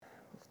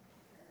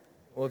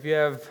Well, if you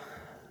have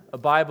a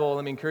Bible,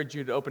 let me encourage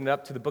you to open it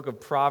up to the book of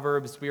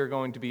Proverbs. We are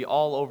going to be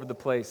all over the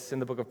place in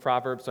the book of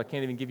Proverbs, so I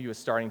can't even give you a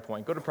starting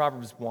point. Go to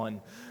Proverbs 1.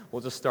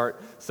 We'll just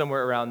start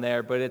somewhere around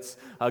there. But it's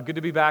good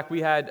to be back.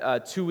 We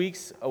had 2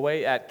 weeks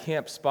away at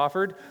Camp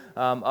Spofford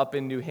up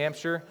in New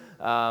Hampshire.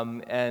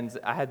 And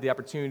I had the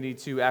opportunity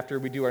to, after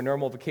we do our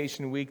normal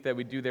vacation week that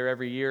we do there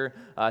every year,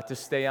 to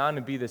stay on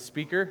and be the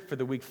speaker for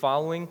the week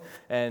following.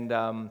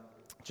 And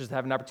just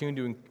have an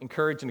opportunity to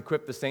encourage and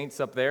equip the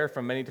saints up there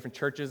from many different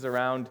churches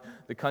around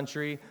the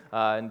country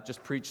and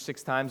just preach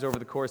 6 times over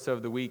the course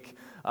of the week.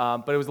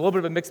 But it was a little bit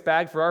of a mixed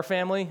bag for our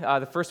family.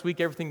 The first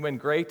week, everything went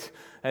great.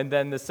 And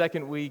then the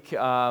second week,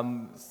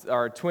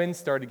 our twins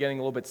started getting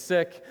a little bit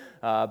sick.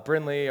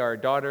 Brinley, our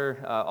daughter,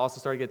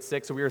 also started to get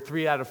sick. So we were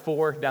 3 out of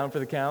 4 down for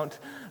the count.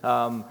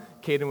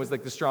 Caden was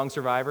like the strong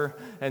survivor.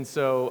 And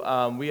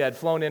so we had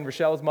flown in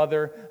Rochelle's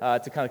mother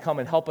to kind of come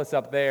and help us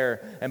up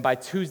there. And by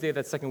Tuesday of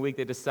that second week,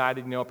 they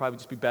decided, it'd probably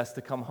just be best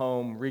to come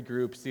home,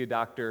 regroup, see a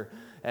doctor.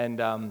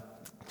 And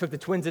took the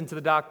twins into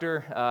the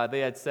doctor.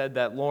 They had said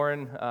that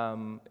Lauren,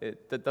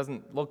 that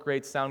doesn't look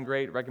great, sound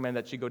great, recommend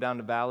that she go down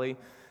to Valley.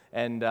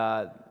 And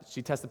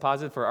she tested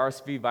positive for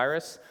RSV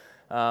virus.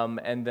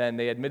 And then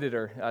they admitted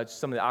her.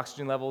 Some of the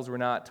oxygen levels were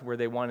not where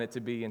they wanted it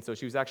to be. And so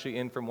she was actually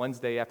in from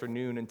Wednesday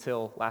afternoon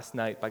until last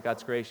night. By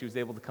God's grace, she was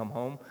able to come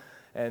home.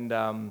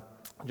 And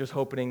just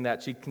hoping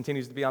that she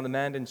continues to be on the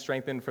mend and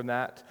strengthened from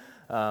that.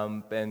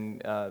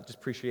 And just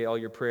appreciate all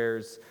your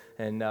prayers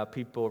and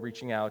people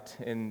reaching out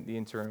in the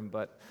interim.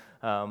 But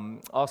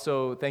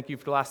also, thank you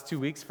for the last 2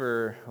 weeks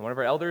for one of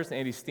our elders,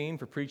 Andy Steen,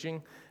 for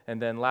preaching.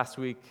 And then last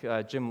week,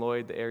 Jim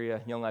Lloyd, the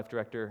area Young Life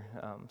Director,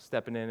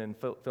 stepping in and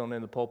filling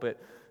in the pulpit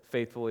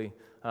faithfully.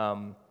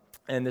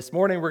 And this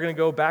morning, we're going to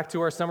go back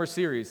to our summer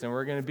series, and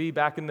we're going to be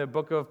back in the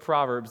book of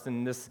Proverbs.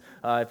 And this,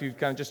 if you've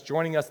kind of just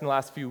joining us in the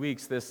last few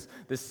weeks, this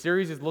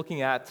series is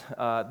looking at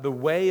the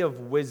way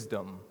of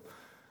wisdom.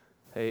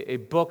 A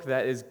book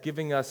that is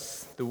giving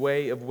us the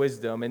way of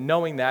wisdom. And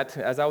knowing that,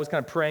 as I was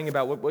kind of praying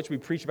about what should we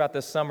preach about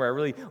this summer, I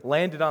really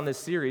landed on this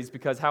series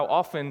because how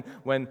often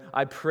when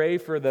I pray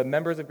for the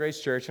members of Grace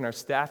Church and our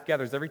staff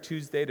gathers every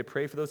Tuesday to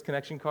pray for those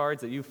connection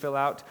cards that you fill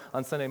out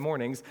on Sunday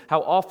mornings,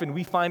 how often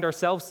we find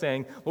ourselves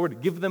saying,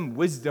 Lord, give them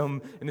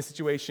wisdom in this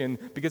situation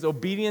because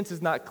obedience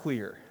is not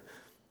clear.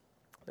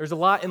 There's a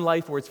lot in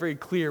life where it's very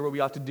clear what we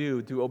ought to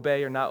do to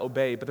obey or not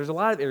obey, but there's a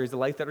lot of areas of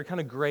life that are kind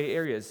of gray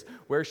areas.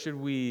 Where should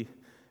we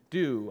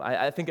do?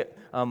 I think,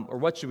 or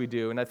what should we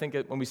do? And I think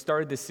when we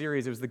started this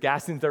series, it was the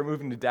Gassins that were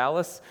moving to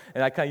Dallas,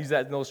 and I kind of use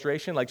that as an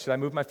illustration, like, should I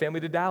move my family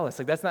to Dallas?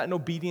 Like, that's not an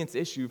obedience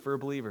issue for a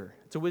believer.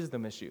 It's a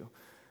wisdom issue.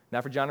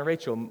 Now for John and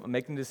Rachel,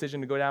 making the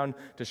decision to go down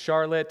to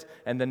Charlotte,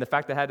 and then the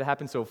fact that it had to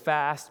happen so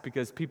fast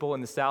because people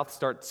in the South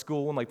start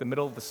school in like the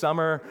middle of the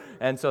summer,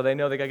 and so they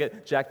know they got to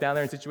get Jack down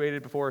there and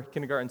situated before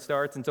kindergarten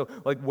starts. And so,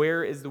 like,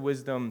 where is the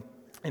wisdom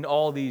in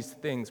all these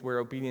things where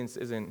obedience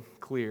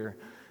isn't clear?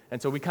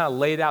 And so we kind of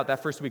laid out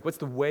that first week. What's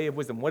the way of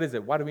wisdom? What is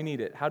it? Why do we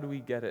need it? How do we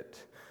get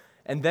it?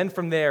 And then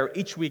from there,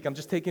 each week, I'm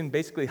just taking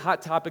basically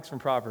hot topics from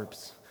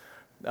Proverbs.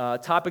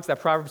 Topics that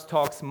Proverbs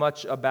talks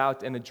much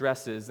about and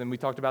addresses. And we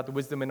talked about the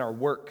wisdom in our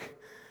work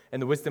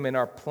and the wisdom in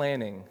our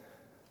planning.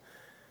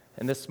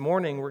 And this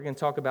morning, we're going to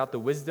talk about the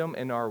wisdom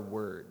in our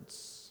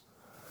words.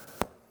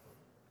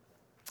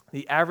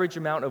 The average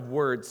amount of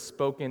words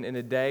spoken in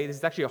a day, this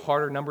is actually a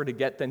harder number to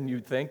get than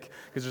you'd think,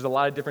 because there's a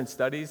lot of different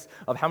studies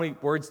of how many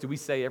words do we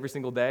say every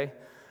single day.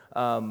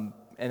 And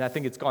I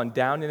think it's gone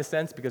down in a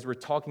sense because we're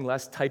talking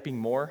less, typing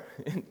more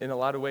in a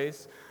lot of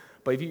ways.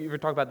 But if you ever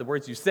talk about the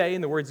words you say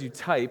and the words you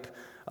type,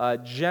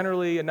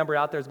 generally a number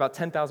out there is about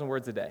 10,000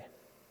 words a day.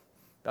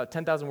 About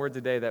 10,000 words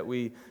a day that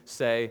we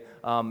say.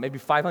 Maybe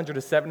 500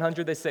 to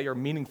 700 they say are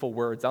meaningful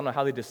words. I don't know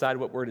how they decide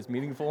what word is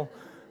meaningful.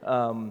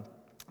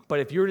 But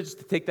if you were just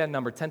to take that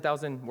number,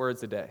 10,000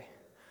 words a day,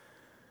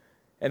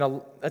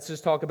 and let's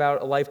just talk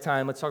about a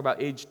lifetime. Let's talk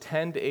about age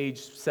 10 to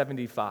age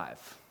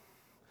 75.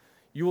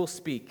 You will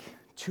speak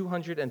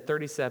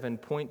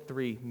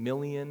 237.3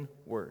 million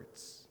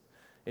words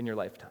in your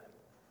lifetime.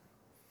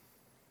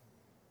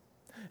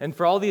 And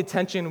for all the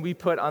attention we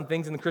put on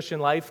things in the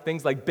Christian life,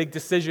 things like big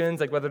decisions,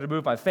 like whether to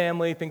move my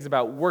family, things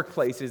about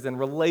workplaces and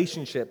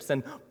relationships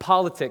and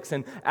politics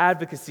and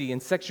advocacy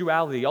and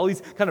sexuality, all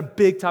these kind of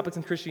big topics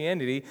in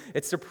Christianity,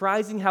 it's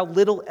surprising how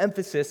little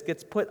emphasis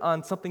gets put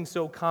on something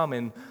so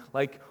common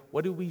like,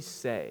 what do we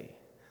say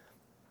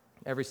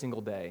every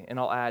single day? And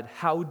I'll add,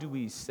 how do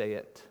we say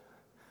it?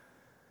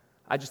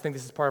 I just think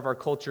this is part of our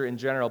culture in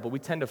general, but we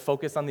tend to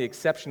focus on the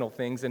exceptional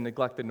things and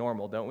neglect the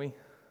normal, don't we?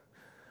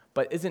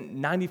 But isn't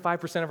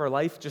 95% of our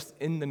life just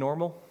in the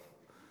normal?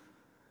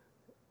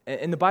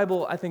 And the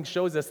Bible, I think,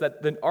 shows us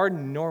that our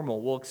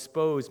normal will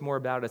expose more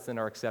about us than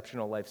our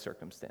exceptional life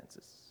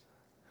circumstances.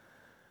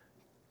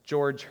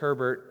 George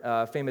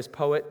Herbert, famous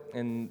poet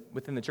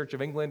within the Church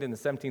of England in the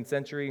 17th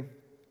century,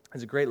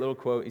 has a great little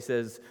quote. He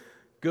says,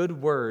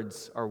 "Good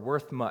words are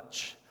worth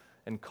much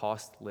and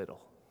cost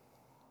little."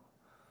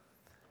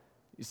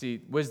 You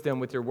see,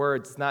 wisdom with your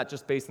words is not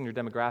just based on your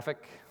demographic.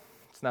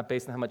 It's not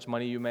based on how much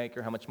money you make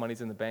or how much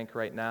money's in the bank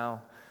right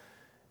now.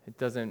 It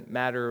doesn't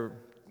matter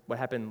what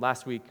happened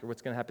last week or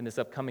what's going to happen this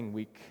upcoming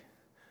week.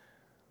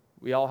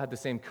 We all have the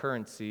same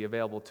currency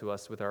available to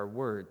us with our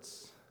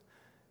words.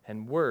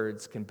 And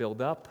words can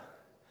build up,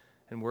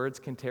 and words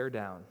can tear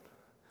down.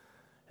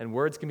 And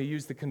words can be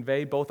used to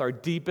convey both our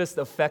deepest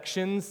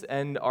affections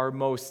and our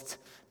most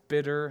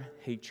bitter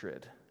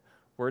hatred.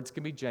 Words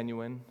can be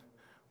genuine.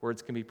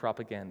 Words can be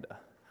propaganda.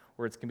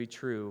 Words can be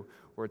true.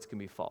 Words can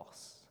be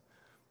false.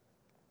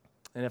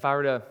 And if I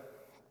were to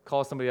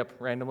call somebody up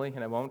randomly,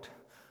 and I won't,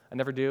 I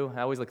never do.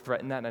 I always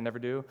threaten that, and I never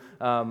do.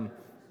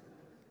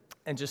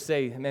 And just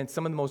say, man,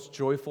 some of the most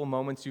joyful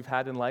moments you've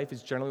had in life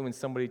is generally when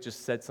somebody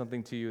just said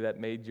something to you that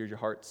made your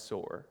heart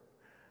soar.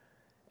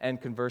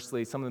 And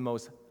conversely, some of the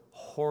most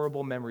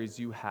horrible memories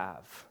you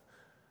have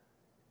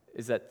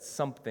is that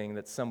something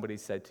that somebody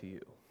said to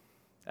you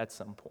at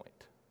some point.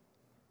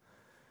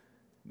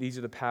 These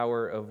are the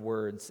power of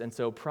words. And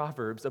so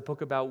Proverbs, a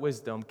book about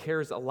wisdom,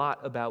 cares a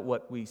lot about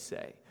what we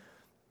say,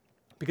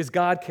 because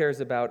God cares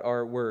about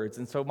our words.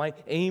 And so my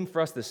aim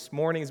for us this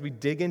morning as we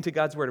dig into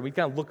God's word and we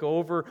kind of look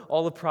over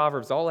all of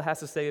Proverbs, all it has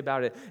to say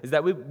about it, is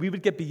that we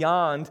would get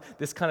beyond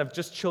this kind of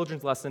just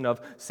children's lesson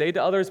of say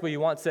to others what you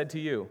want said to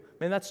you.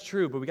 Man, that's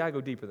true, but we got to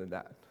go deeper than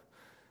that.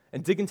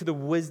 And dig into the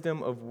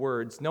wisdom of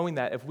words, knowing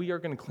that if we are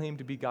going to claim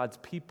to be God's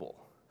people,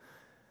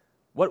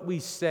 what we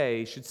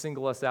say should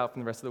single us out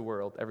from the rest of the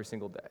world every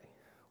single day,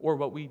 or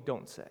what we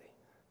don't say.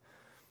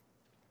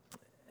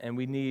 And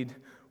we need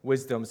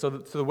wisdom. So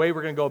the way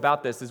we're going to go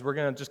about this is we're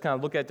going to just kind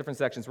of look at different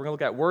sections. We're going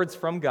to look at words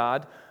from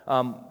God,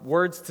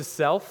 words to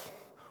self,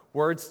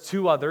 words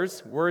to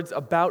others, words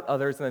about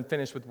others, and then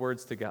finish with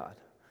words to God.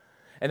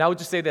 And I would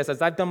just say this,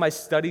 as I've done my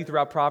study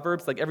throughout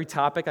Proverbs, every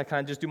topic, I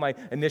kind of just do my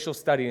initial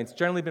study, and it's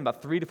generally been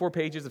about 3 to 4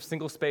 pages of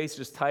single space,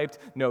 just typed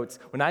notes.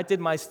 When I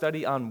did my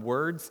study on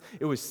words,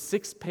 it was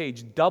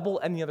 6-page, double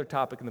any other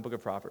topic in the book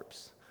of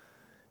Proverbs.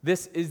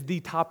 This is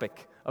the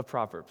topic of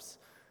Proverbs.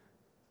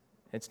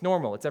 It's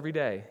normal, it's every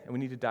day, and we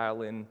need to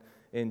dial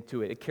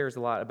into it. It cares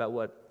a lot about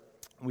what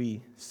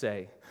we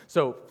say.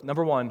 So,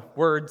 number 1,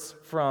 words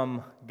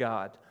from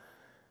God.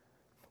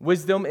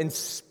 Wisdom in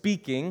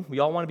speaking, we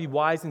all want to be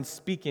wise in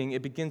speaking,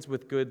 it begins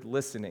with good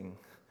listening.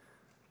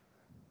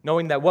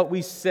 Knowing that what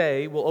we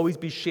say will always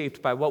be shaped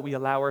by what we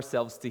allow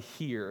ourselves to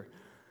hear.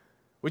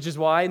 Which is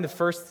why in the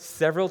first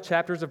several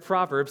chapters of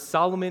Proverbs,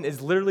 Solomon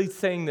is literally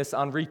saying this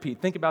on repeat.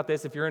 Think about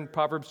this. If you're in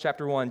Proverbs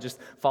chapter 1, just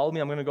follow me.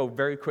 I'm going to go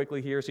very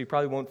quickly here, so you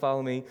probably won't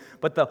follow me.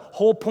 But the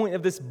whole point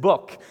of this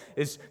book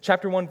is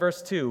chapter 1,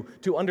 verse 2,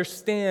 to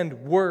understand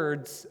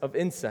words of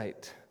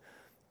insight.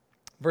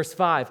 Verse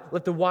 5,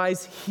 let the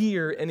wise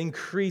hear and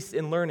increase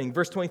in learning.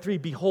 Verse 23,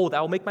 behold,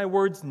 I will make my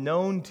words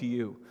known to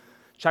you.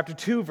 Chapter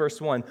 2, verse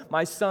 1,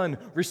 my son,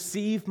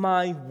 receive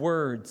my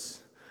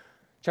words.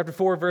 Chapter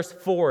 4, verse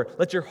 4,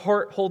 let your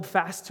heart hold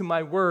fast to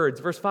my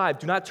words. Verse 5,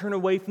 do not turn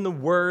away from the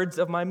words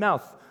of my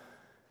mouth.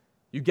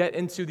 You get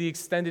into the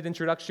extended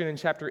introduction in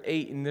chapter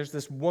 8, and there's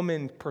this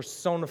woman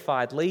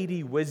personified,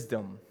 Lady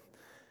Wisdom.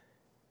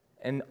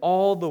 And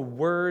all the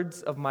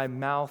words of my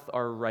mouth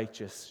are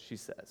righteous, she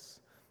says.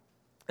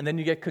 And then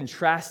you get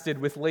contrasted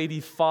with Lady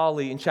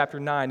Folly in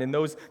chapter 9. And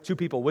those two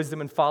people,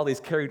 wisdom and folly,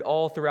 is carried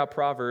all throughout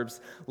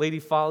Proverbs. Lady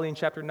Folly in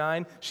chapter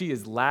 9, she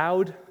is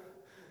loud,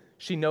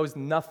 she knows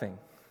nothing,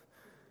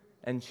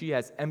 and she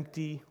has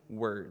empty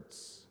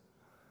words.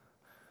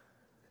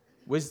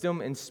 Wisdom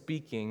in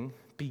speaking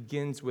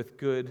begins with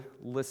good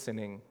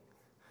listening.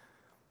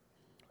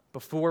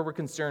 Before we're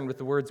concerned with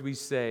the words we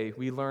say,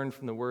 we learn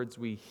from the words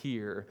we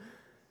hear.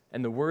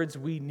 And the words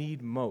we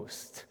need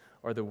most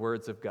are the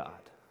words of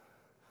God,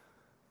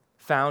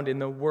 found in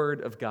the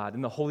Word of God,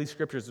 in the Holy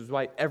Scriptures. Which is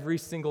why every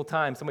single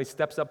time somebody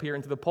steps up here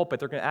into the pulpit,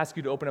 they're going to ask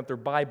you to open up their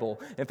Bible.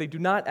 And if they do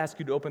not ask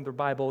you to open their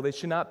Bible, they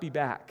should not be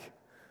back,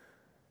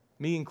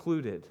 me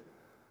included.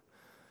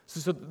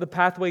 So the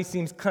pathway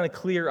seems kind of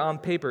clear on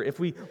paper. If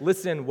we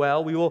listen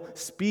well, we will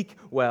speak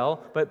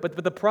well.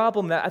 But the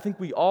problem that I think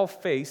we all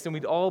face, and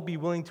we'd all be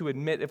willing to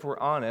admit if we're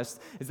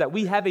honest, is that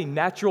we have a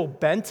natural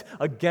bent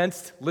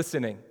against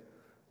listening.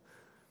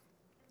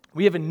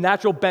 We have a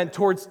natural bent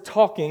towards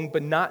talking,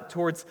 but not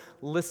towards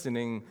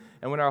listening.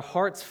 And when our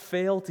hearts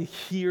fail to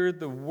hear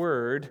the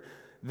word,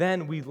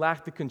 then we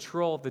lack the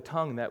control of the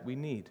tongue that we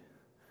need.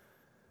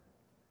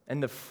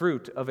 And the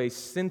fruit of a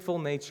sinful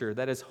nature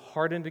that is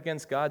hardened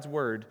against God's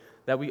word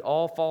that we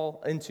all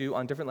fall into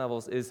on different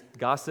levels is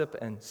gossip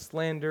and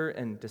slander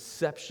and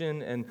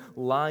deception and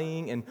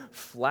lying and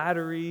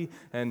flattery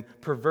and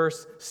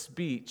perverse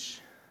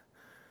speech.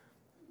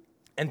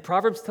 And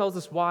Proverbs tells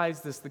us, why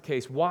is this the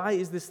case? Why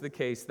is this the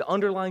case? The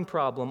underlying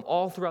problem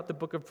all throughout the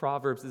book of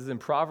Proverbs is in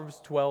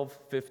Proverbs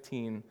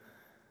 12:15.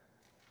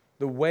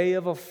 The way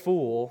of a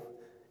fool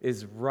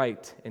is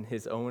right in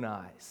his own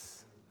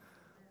eyes,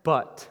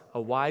 but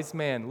a wise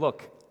man,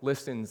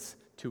 listens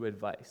to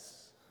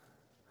advice.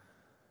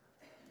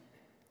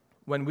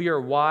 When we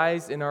are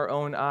wise in our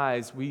own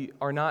eyes, we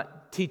are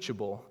not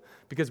teachable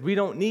because we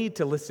don't need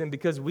to listen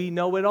because we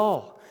know it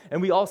all.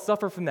 And we all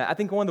suffer from that. I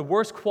think one of the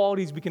worst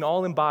qualities we can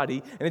all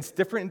embody, and it's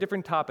different in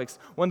different topics,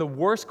 one of the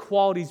worst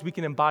qualities we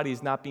can embody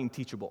is not being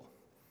teachable.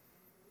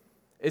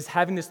 is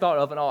having this thought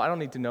of, oh, I don't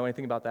need to know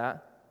anything about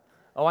that.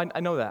 Oh, I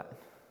know that.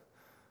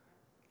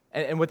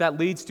 And what that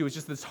leads to is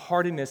just this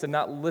hardiness and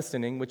not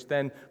listening, which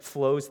then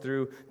flows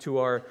through to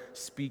our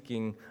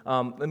speaking.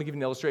 Let me give you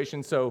an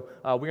illustration. So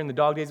we're in the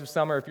dog days of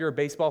summer. If you're a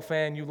baseball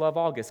fan, you love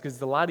August because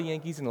there's a lot of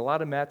Yankees and a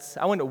lot of Mets.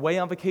 I went away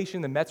on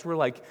vacation. The Mets were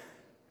like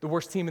the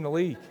worst team in the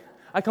league.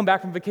 I come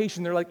back from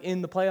vacation, they're like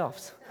in the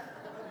playoffs.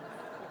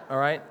 All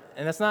right?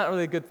 And that's not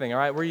really a good thing, all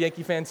right? We're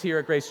Yankee fans here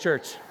at Grace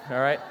Church, all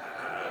right?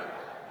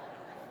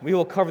 We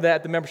will cover that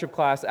at the membership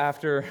class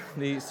after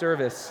the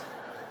service.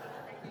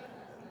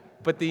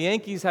 But the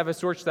Yankees have a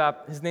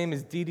shortstop. His name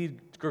is Didi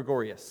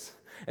Gregorius.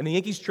 And the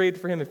Yankees traded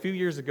for him a few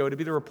years ago to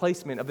be the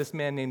replacement of this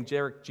man named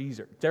Derek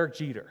Jeter.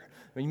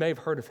 I mean, you may have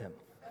heard of him.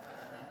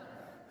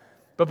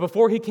 But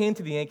before he came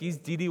to the Yankees,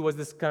 Didi was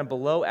this kind of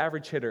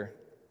below-average hitter.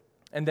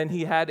 And then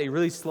he had a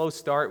really slow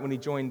start when he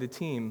joined the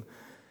team.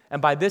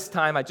 And by this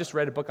time, I just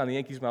read a book on the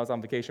Yankees when I was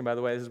on vacation, by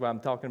the way. This is why I'm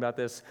talking about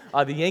this.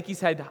 The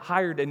Yankees had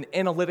hired an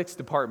analytics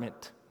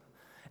department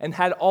and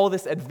had all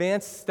this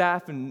advanced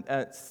staff and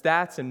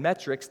stats and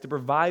metrics to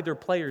provide their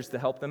players to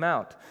help them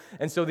out.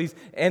 And so these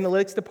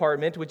analytics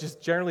department, which is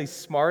generally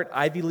smart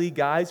Ivy League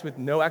guys with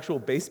no actual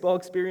baseball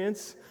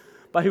experience,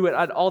 but who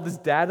had all this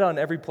data on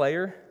every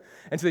player.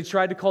 And so they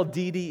tried to call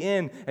Didi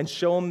in and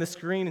show him the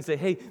screen and say,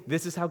 hey,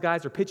 this is how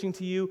guys are pitching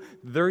to you.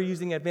 They're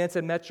using advanced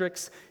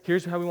metrics.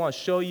 Here's how we want to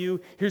show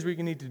you. Here's what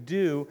you need to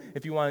do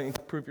if you want to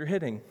improve your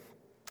hitting.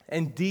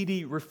 And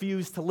Didi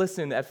refused to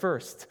listen at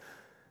first.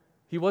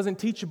 He wasn't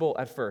teachable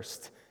at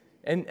first.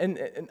 And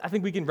I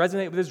think we can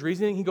resonate with his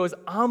reasoning. He goes,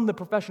 I'm the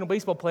professional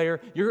baseball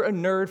player. You're a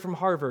nerd from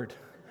Harvard.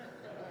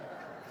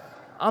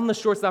 I'm the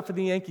shortstop for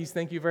the Yankees,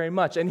 thank you very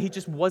much. And he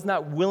just was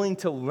not willing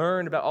to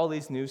learn about all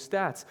these new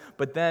stats.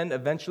 But then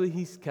eventually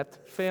he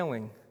kept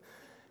failing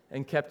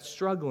and kept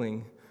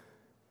struggling.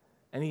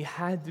 And he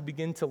had to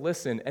begin to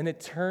listen, and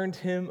it turned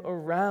him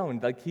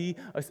around. Like he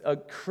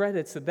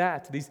credits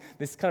that,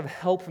 this kind of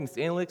help from this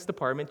analytics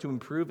department to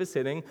improve his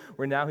hitting,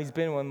 where now he's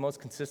been one of the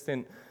most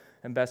consistent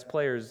and best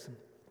players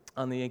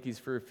on the Yankees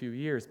for a few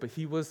years. But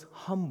he was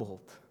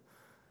humbled.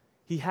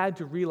 He had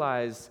to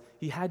realize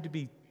he had to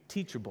be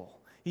teachable.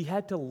 He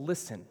had to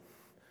listen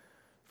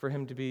for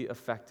him to be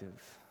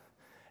effective.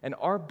 And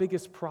our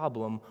biggest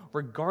problem,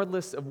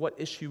 regardless of what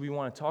issue we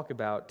want to talk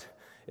about,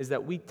 is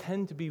that we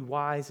tend to be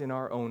wise in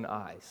our own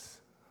eyes.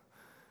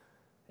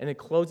 And it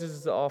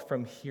closes us off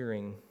from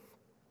hearing.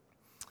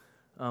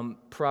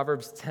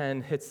 Proverbs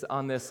 10 hits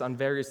on this on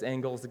various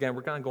angles. Again,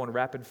 we're going to go on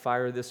rapid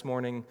fire this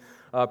morning.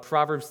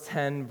 Proverbs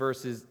 10,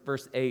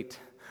 verse 8.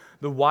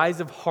 The wise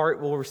of heart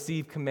will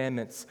receive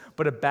commandments,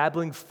 but a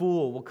babbling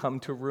fool will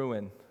come to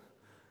ruin.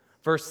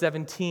 Verse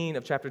 17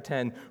 of chapter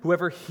 10,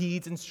 whoever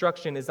heeds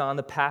instruction is on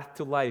the path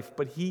to life,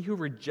 but he who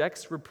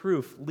rejects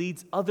reproof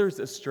leads others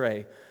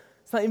astray.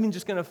 It's not even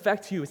just going to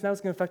affect you, it's not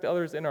just going to affect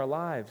others in our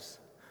lives.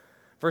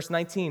 Verse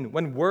 19,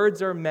 when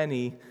words are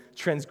many,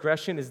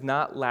 transgression is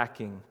not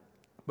lacking,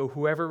 but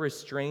whoever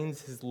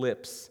restrains his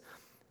lips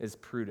is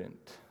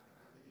prudent.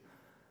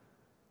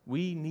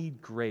 We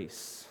need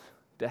grace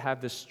to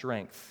have the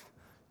strength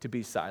to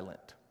be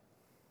silent,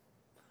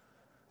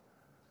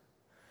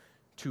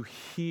 to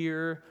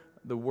hear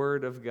the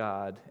word of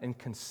God and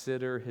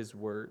consider his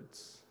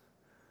words.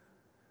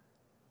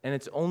 And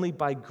it's only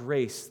by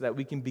grace that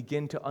we can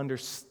begin to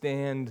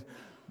understand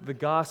the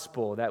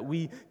gospel, that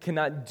we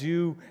cannot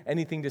do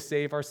anything to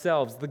save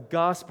ourselves. The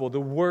gospel,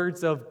 the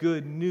words of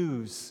good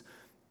news,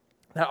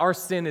 that our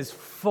sin is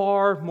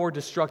far more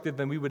destructive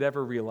than we would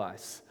ever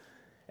realize.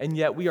 And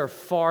yet we are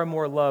far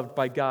more loved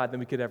by God than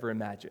we could ever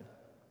imagine.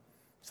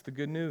 It's the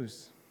good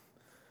news.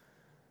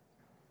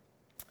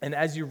 And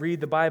as you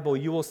read the Bible,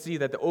 you will see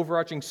that the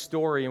overarching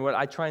story, and what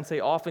I try and say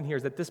often here,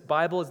 is that this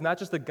Bible is not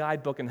just a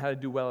guidebook on how to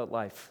do well at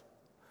life.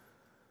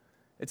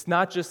 It's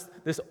not just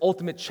this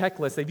ultimate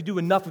checklist that if you do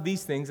enough of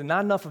these things and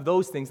not enough of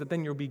those things, that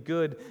then you'll be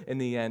good in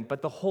the end.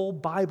 But the whole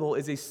Bible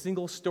is a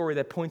single story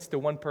that points to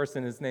one person,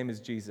 and his name is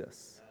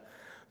Jesus.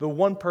 The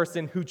one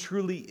person who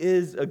truly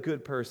is a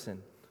good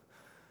person.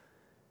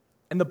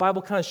 And the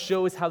Bible kind of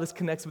shows how this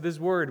connects with his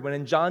word. When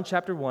in John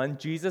chapter 1,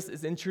 Jesus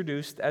is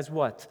introduced as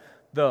what?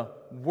 The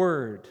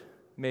Word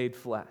made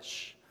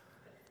flesh.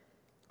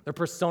 The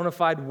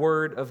personified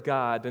Word of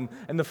God.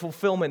 And the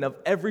fulfillment of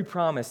every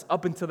promise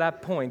up until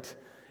that point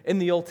in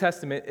the Old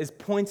Testament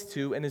points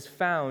to and is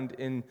found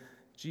in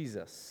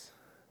Jesus.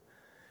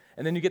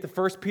 And then you get to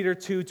 1 Peter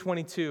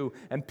 2:22,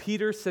 and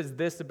Peter says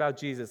this about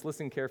Jesus.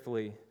 Listen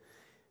carefully.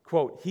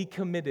 Quote, he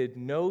committed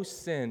no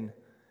sin,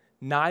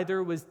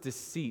 neither was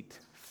deceit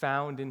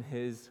found in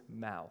his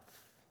mouth.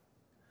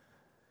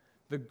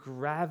 The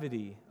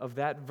gravity of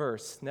that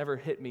verse never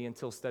hit me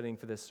until studying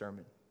for this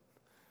sermon.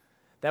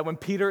 That when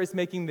Peter is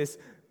making this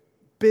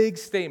big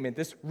statement,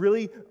 this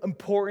really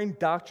important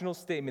doctrinal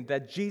statement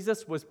that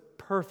Jesus was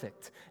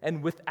perfect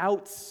and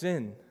without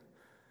sin,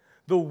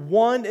 the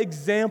one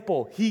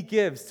example he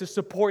gives to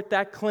support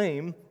that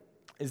claim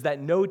is that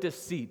no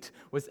deceit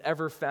was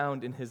ever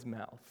found in his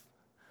mouth.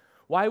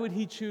 Why would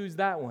he choose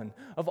that one?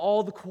 Of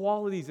all the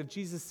qualities of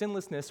Jesus'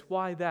 sinlessness,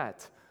 why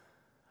that?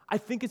 I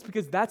think it's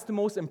because that's the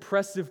most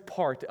impressive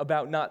part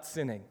about not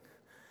sinning.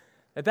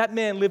 That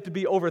man lived to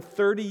be over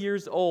 30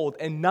 years old,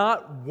 and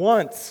not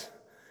once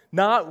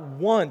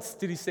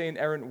did he say an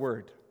errant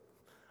word.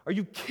 Are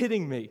you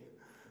kidding me?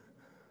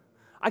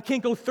 I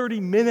can't go 30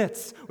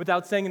 minutes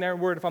without saying an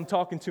errant word if I'm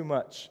talking too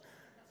much.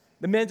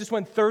 The man just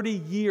went 30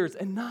 years,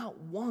 and not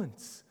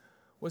once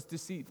was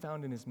deceit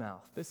found in his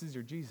mouth. This is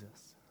your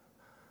Jesus.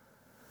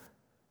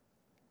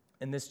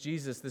 And this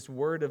Jesus, this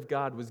Word of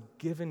God, was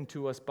given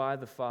to us by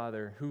the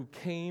Father, who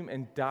came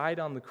and died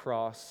on the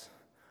cross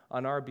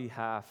on our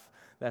behalf,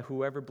 that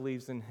whoever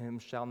believes in him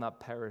shall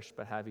not perish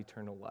but have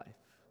eternal life.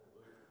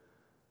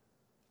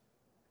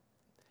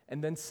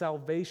 And then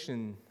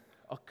salvation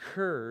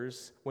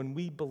occurs when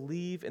we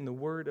believe in the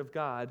Word of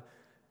God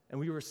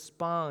and we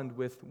respond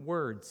with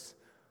words.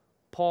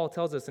 Paul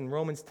tells us in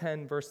Romans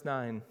 10, verse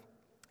 9,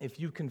 if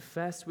you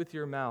confess with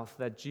your mouth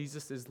that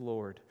Jesus is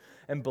Lord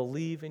and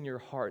believe in your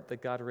heart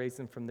that God raised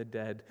him from the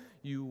dead,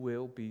 you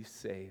will be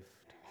saved.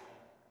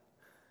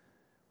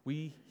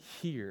 We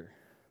hear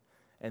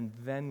and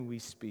then we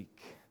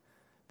speak.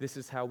 This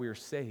is how we are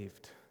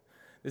saved.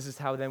 This is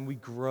how then we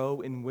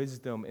grow in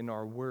wisdom in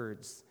our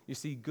words. You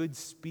see, good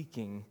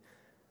speaking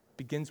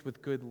begins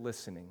with good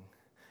listening,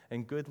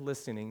 and good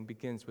listening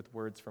begins with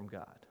words from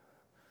God.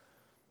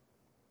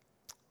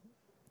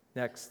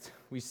 Next,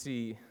 we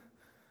see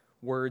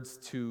words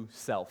to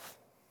self.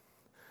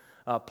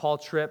 Paul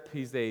Tripp,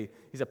 he's a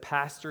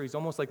pastor. He's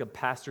almost like a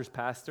pastor's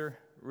pastor,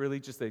 really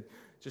just a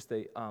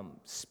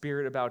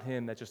spirit about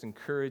him that just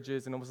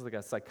encourages, and almost like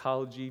a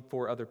psychology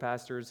for other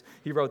pastors.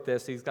 He wrote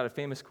this. He's got a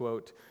famous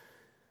quote.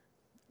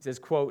 He says,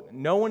 quote,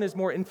 "No one is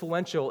more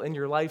influential in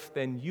your life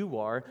than you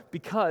are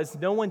because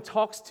no one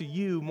talks to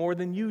you more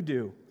than you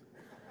do.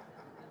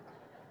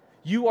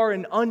 You are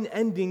an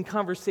unending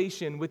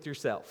conversation with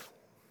yourself."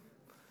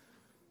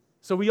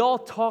 So we all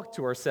talk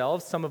to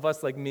ourselves, some of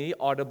us like me,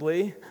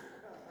 audibly,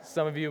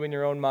 some of you in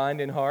your own mind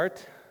and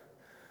heart.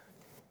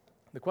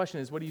 The question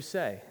is, what do you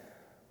say?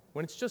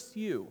 When it's just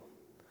you,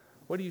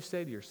 what do you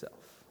say to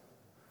yourself?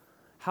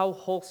 How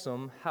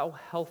wholesome, how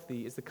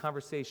healthy is the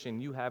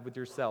conversation you have with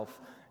yourself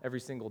every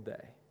single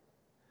day?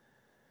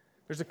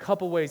 There's a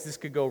couple ways this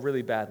could go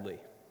really badly.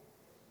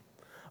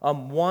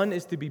 One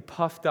is to be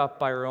puffed up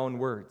by our own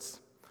words,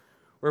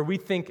 where we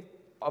think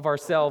of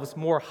ourselves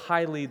more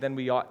highly than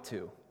we ought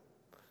to.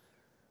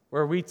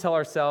 Where we tell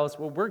ourselves,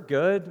 well, we're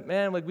good,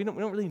 man. Like we don't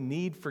really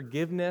need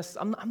forgiveness.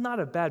 I'm not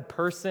a bad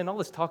person. All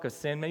this talk of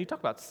sin, man. You talk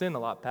about sin a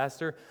lot,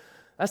 Pastor.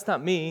 That's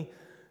not me.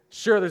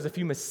 Sure, there's a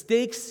few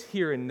mistakes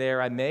here and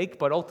there I make,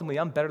 but ultimately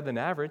I'm better than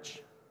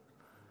average.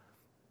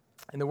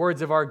 In the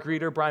words of our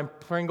greeter, Brian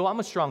Pringle,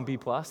 I'm a strong B+.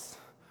 All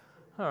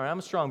right, I'm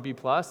a strong B+.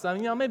 I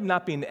mean, maybe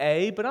not be an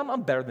A, but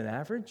I'm better than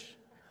average.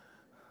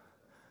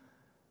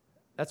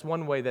 That's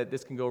one way that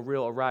this can go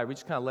real awry. We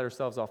just kind of let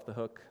ourselves off the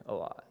hook a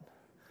lot.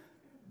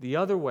 The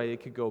other way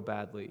it could go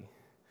badly,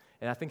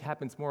 and I think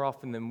happens more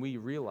often than we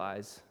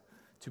realize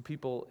to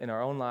people in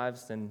our own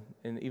lives and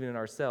even in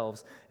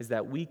ourselves, is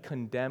that we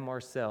condemn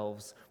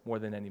ourselves more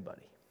than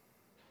anybody.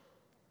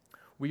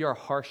 We are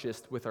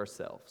harshest with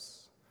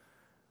ourselves,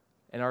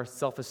 and our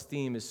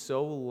self-esteem is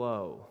so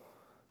low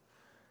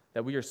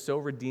that we are so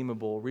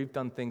redeemable. We've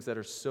done things that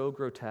are so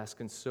grotesque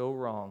and so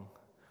wrong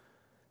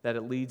that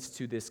it leads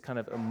to this kind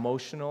of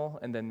emotional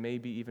and then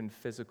maybe even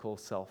physical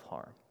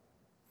self-harm.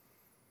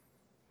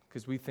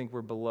 Because we think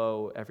we're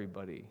below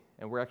everybody,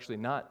 and we're actually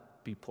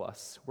not B+.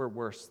 We're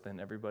worse than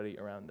everybody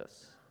around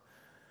us.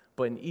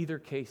 But in either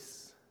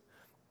case,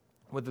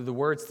 whether the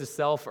words to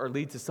self or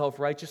lead to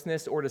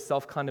self-righteousness or to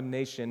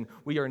self-condemnation,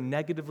 we are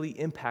negatively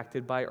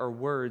impacted by our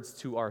words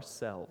to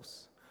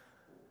ourselves.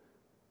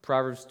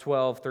 Proverbs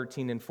 12,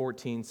 13, and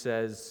 14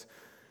 says,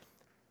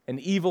 "An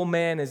evil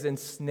man is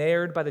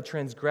ensnared by the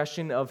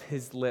transgression of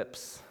his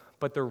lips,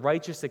 but the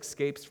righteous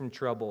escapes from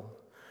trouble.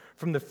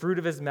 From the fruit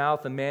of his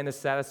mouth a man is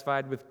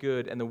satisfied with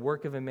good, and the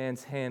work of a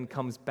man's hand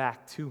comes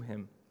back to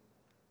him."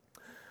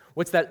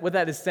 What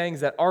that is saying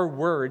is that our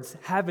words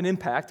have an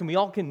impact, and we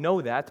all can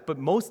know that, but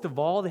most of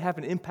all, they have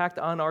an impact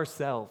on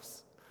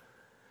ourselves.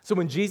 So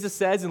when Jesus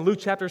says in Luke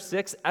chapter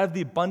 6, out of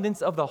the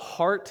abundance of the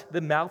heart,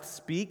 the mouth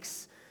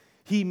speaks,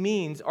 he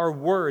means our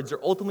words are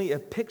ultimately a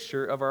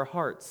picture of our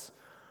hearts.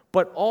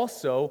 But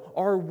also,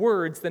 our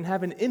words then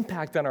have an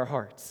impact on our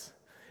hearts.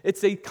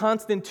 It's a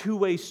constant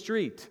two-way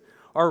street.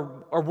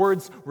 Our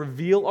words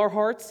reveal our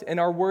hearts, and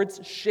our words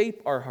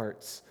shape our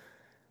hearts.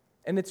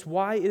 And it's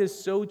why it is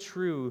so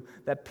true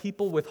that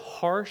people with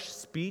harsh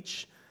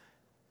speech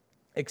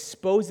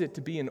expose it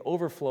to be an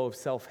overflow of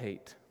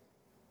self-hate.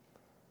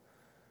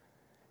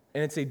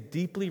 And it's a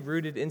deeply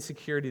rooted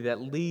insecurity that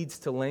leads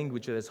to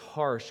language that is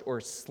harsh or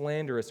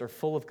slanderous or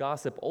full of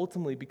gossip,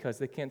 ultimately because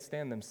they can't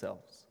stand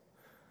themselves.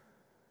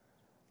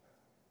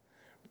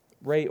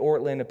 Ray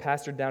Ortland, a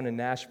pastor down in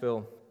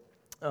Nashville,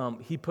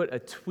 he put a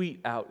tweet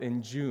out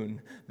in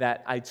June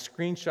that I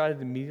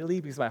screenshotted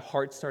immediately because my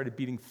heart started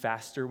beating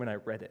faster when I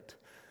read it,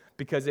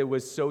 because it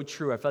was so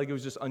true. I felt like it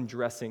was just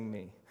undressing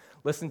me.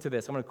 Listen to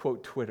this. I'm going to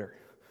quote Twitter.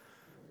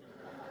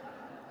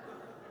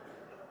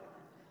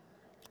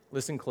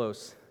 Listen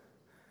close.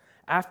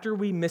 After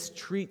we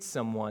mistreat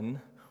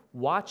someone,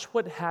 watch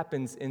what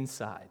happens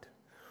inside.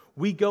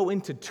 We go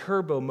into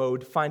turbo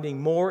mode,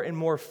 finding more and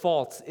more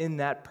faults in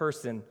that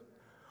person.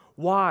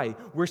 Why?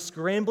 We're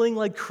scrambling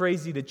like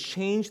crazy to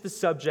change the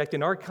subject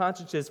in our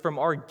consciences from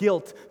our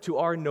guilt to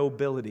our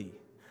nobility.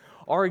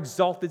 Our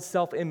exalted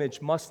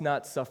self-image must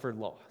not suffer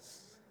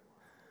loss.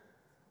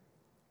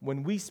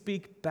 When we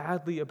speak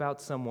badly about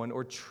someone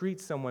or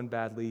treat someone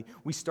badly,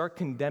 we start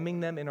condemning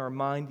them in our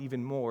mind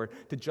even more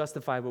to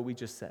justify what we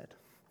just said.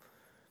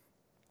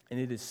 And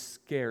it is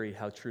scary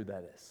how true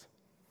that is.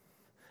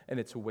 And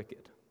it's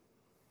wicked.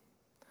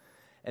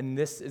 And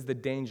this is the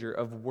danger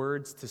of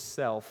words to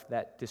self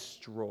that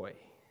destroy.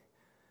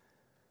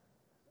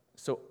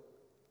 So,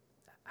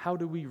 how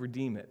do we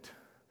redeem it?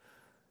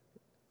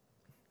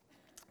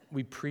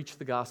 We preach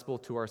the gospel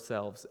to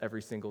ourselves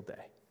every single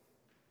day.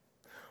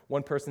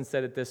 One person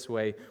said it this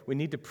way: we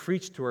need to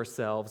preach to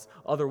ourselves,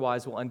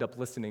 otherwise we'll end up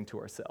listening to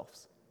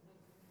ourselves.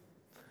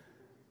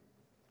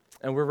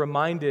 And we're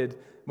reminded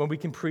when we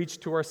can preach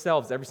to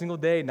ourselves every single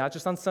day, not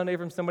just on Sunday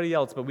from somebody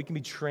else, but we can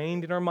be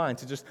trained in our mind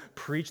to just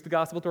preach the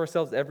gospel to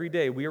ourselves every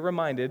day. We are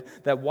reminded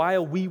that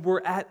while we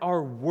were at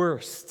our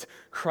worst,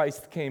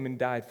 Christ came and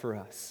died for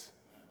us.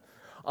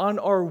 On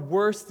our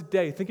worst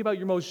day, think about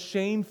your most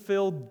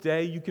shame-filled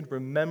day you can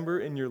remember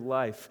in your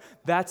life.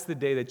 That's the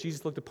day that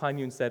Jesus looked upon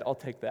you and said, I'll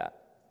take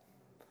that.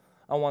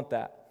 I want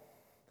that.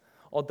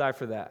 I'll die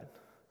for that.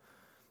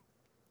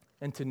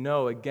 And to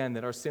know, again,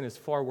 that our sin is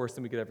far worse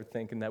than we could ever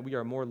think, and that we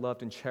are more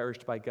loved and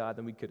cherished by God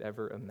than we could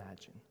ever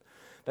imagine.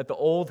 That the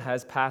old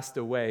has passed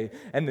away,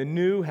 and the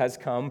new has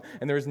come,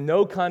 and there is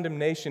no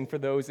condemnation for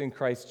those in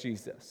Christ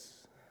Jesus.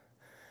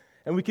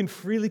 And we can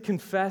freely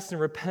confess and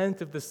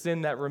repent of the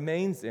sin that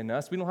remains in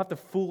us. We don't have to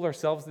fool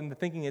ourselves into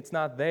thinking it's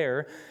not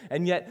there.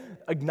 And yet,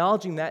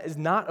 acknowledging that is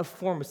not a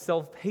form of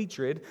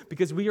self-hatred,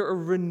 because we are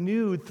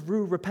renewed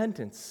through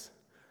repentance.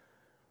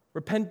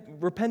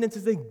 Repentance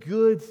is a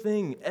good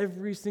thing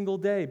every single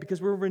day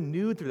because we're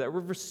renewed through that. We're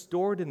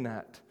restored in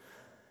that.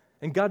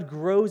 And God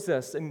grows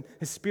us, and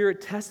His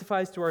Spirit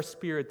testifies to our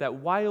spirit that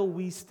while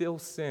we still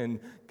sin,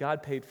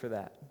 God paid for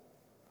that.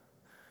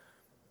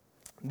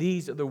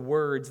 These are the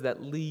words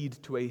that lead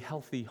to a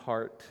healthy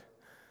heart.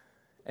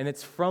 And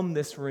it's from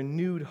this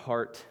renewed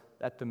heart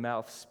that the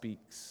mouth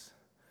speaks.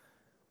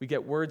 We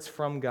get words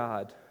from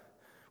God,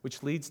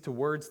 which leads to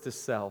words to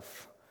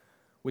self,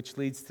 which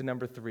leads to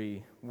number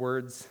 3,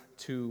 words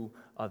to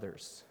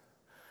others.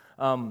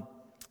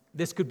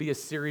 This could be a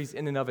series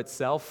in and of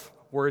itself,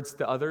 words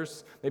to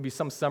others. Maybe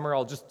some summer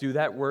I'll just do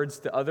that, words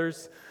to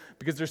others,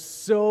 because there's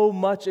so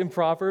much in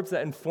Proverbs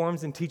that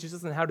informs and teaches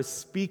us on how to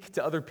speak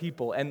to other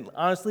people. And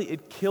honestly,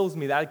 it kills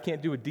me that I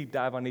can't do a deep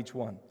dive on each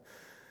one.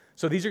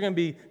 So these are going to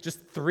be just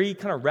 3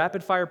 kind of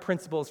rapid-fire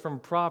principles from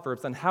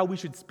Proverbs on how we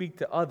should speak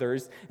to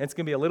others. And it's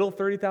going to be a little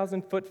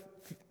 30,000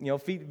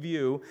 feet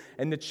view.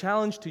 And the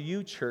challenge to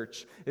you,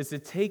 church, is to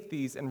take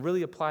these and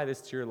really apply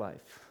this to your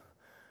life.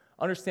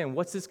 Understand,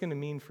 what's this going to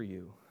mean for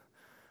you?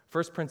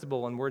 First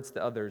principle on words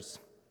to others: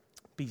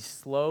 be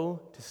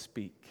slow to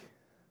speak.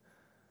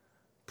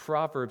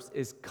 Proverbs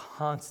is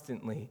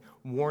constantly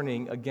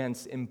warning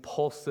against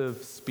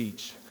impulsive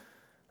speech.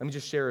 Let me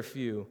just share a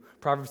few.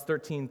 Proverbs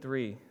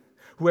 13:3.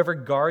 Whoever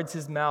guards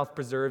his mouth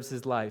preserves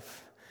his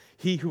life.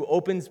 He who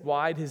opens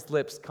wide his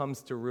lips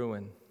comes to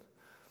ruin.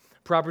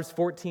 Proverbs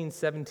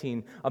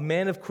 14:17. A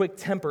man of quick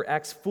temper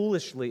acts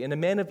foolishly, and a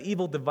man of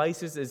evil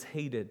devices is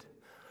hated.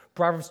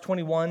 Proverbs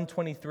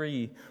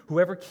 21:23.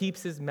 Whoever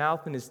keeps his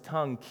mouth and his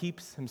tongue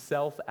keeps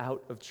himself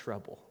out of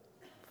trouble.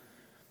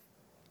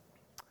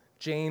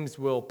 James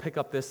will pick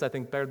up this, I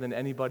think, better than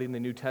anybody in the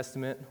New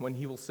Testament when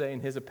he will say in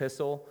his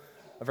epistle,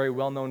 a very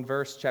well-known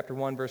verse, chapter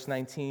 1, verse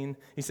 19.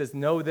 He says,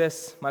 "Know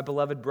this, my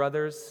beloved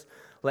brothers,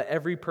 let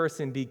every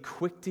person be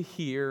quick to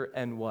hear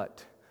and"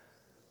 what?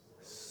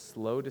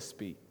 Slow to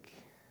speak.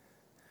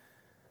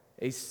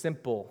 A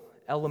simple,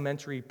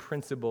 elementary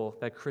principle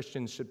that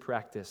Christians should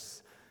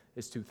practice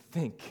is to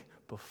think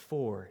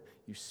before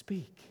you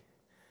speak.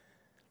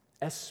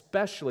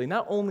 Especially,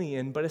 not only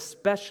in, but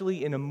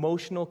especially in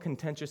emotional,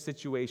 contentious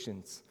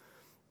situations.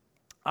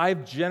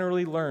 I've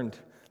generally learned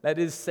that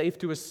it is safe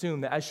to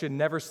assume that I should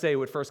never say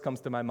what first comes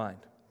to my mind.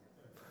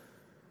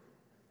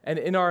 And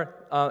in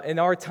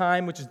our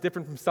time, which is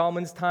different from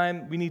Solomon's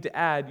time, we need to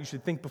add, you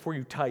should think before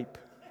you type.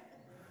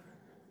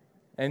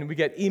 And we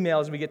get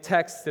emails, and we get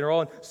texts that are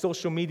all on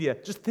social media.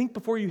 Just think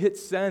before you hit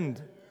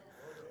send.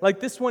 Like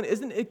this one,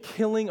 isn't it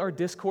killing our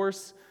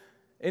discourse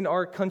in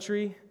our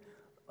country?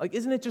 Like,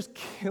 isn't it just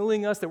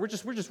killing us that we're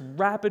just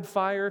rapid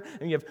fire,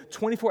 and you have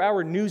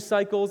 24-hour news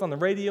cycles on the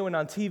radio and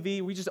on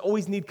TV? We just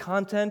always need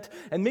content,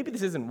 and maybe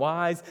this isn't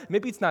wise,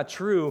 maybe it's not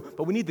true,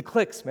 but we need the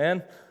clicks,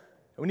 man.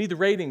 We need the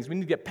ratings, we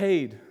need to get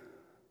paid.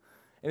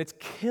 And it's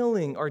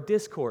killing our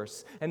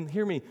discourse. And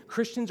hear me,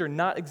 Christians are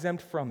not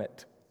exempt from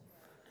it.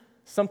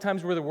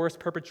 Sometimes we're the worst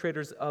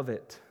perpetrators of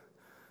it.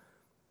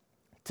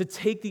 To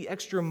take the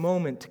extra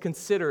moment to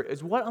consider,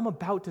 is what I'm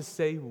about to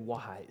say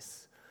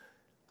wise?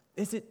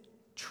 Is it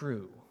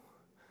true?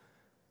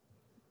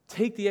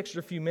 Take the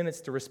extra few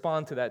minutes to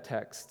respond to that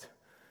text.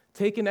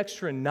 Take an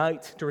extra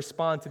night to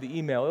respond to the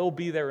email. It will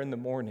be there in the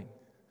morning.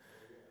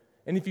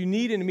 And if you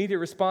need an immediate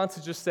response,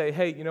 to just say,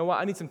 hey, you know what?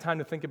 I need some time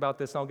to think about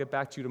this, and I'll get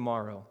back to you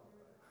tomorrow.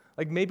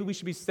 Like maybe we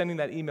should be sending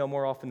that email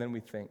more often than we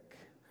think.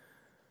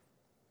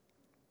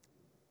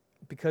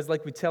 Because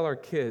like we tell our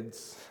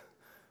kids,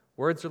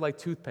 words are like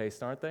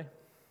toothpaste, aren't they?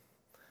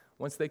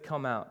 Once they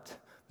come out,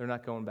 they're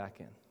not going back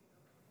in.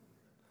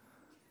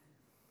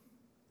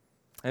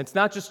 And it's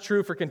not just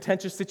true for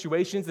contentious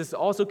situations. This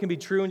also can be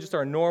true in just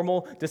our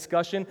normal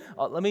discussion.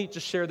 Let me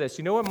just share this.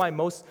 You know what my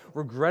most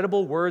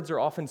regrettable words are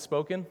often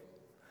spoken?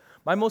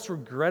 My most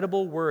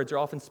regrettable words are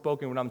often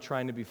spoken when I'm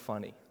trying to be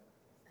funny.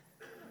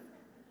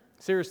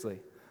 Seriously.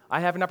 I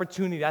have an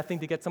opportunity, I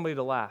think, to get somebody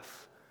to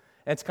laugh.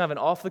 And it's kind of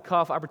an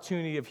off-the-cuff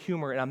opportunity of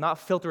humor, and I'm not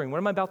filtering what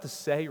am I about to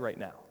say right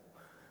now.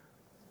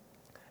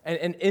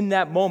 And in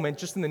that moment,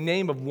 just in the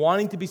name of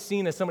wanting to be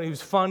seen as somebody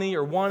who's funny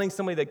or wanting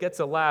somebody that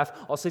gets a laugh,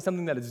 I'll say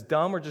something that is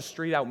dumb or just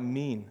straight out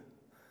mean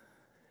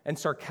and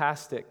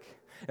sarcastic.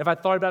 And if I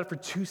thought about it for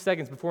 2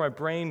 seconds before my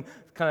brain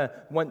kind of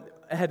went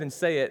ahead and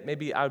say it,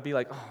 maybe I would be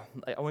like,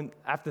 I wouldn't,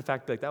 after the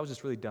fact, be like, that was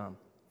just really dumb.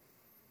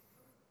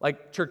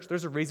 Like, church,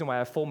 there's a reason why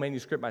I full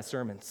manuscript my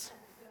sermons.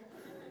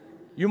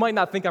 You might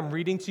not think I'm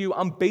reading to you.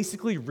 I'm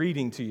basically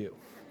reading to you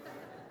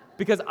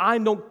because I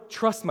don't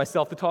trust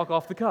myself to talk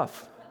off the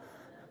cuff.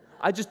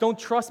 I just don't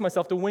trust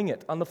myself to wing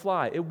it on the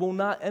fly. It will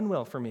not end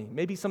well for me.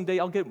 Maybe someday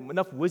I'll get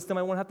enough wisdom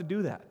I won't have to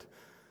do that.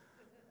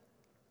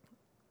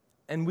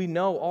 And we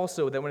know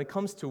also that when it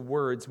comes to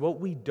words, what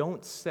we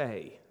don't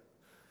say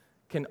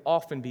can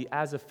often be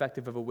as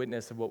effective of a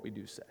witness of what we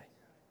do say.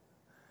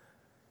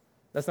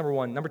 That's number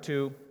one. Number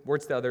two,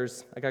 words to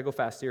others. I got to go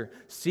fast here.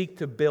 Seek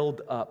to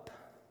build up.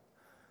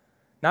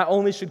 Not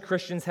only should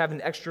Christians have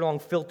an extra long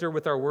filter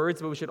with our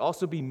words, but we should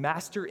also be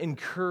master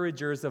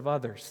encouragers of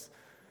others.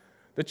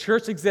 The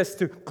church exists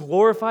to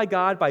glorify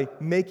God by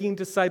making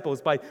disciples,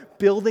 by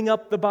building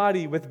up the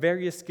body with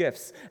various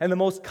gifts. And the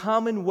most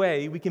common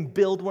way we can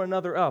build one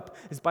another up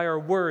is by our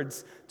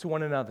words to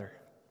one another.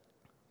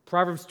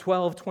 Proverbs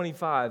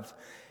 12:25,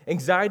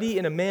 anxiety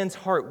in a man's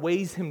heart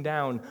weighs him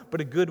down,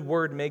 but a good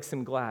word makes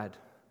him glad.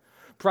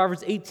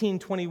 Proverbs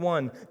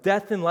 18:21,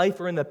 death and life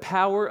are in the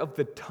power of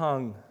the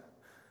tongue,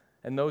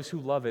 and those who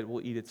love it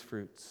will eat its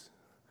fruits.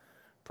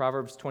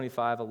 Proverbs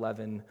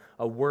 25:11,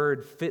 a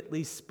word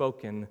fitly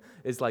spoken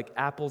is like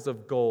apples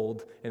of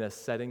gold in a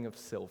setting of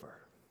silver.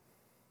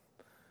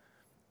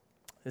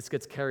 This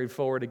gets carried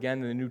forward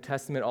again in the New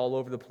Testament all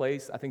over the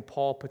place. I think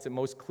Paul puts it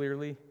most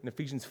clearly in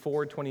Ephesians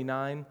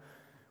 4:29,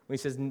 when he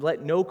says,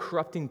 let no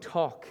corrupting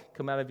talk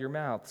come out of your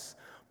mouths,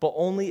 but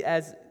only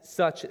as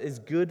such is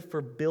good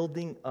for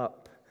building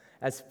up,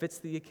 as fits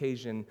the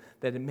occasion,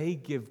 that it may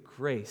give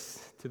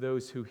grace to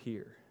those who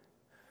hear.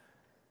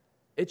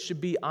 It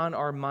should be on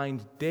our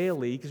mind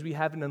daily because we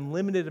have an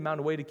unlimited amount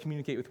of way to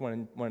communicate with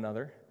one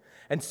another,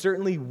 and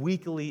certainly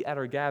weekly at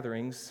our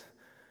gatherings,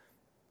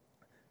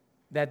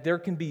 that there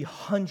can be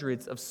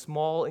hundreds of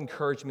small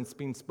encouragements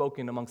being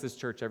spoken amongst this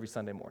church every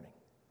Sunday morning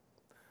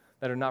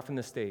that are not from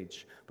the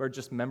stage, but are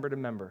just member to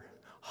member.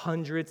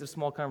 Hundreds of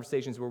small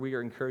conversations where we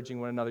are encouraging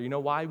one another. You know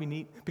why?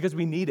 Because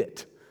we need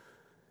it.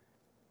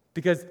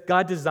 Because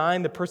God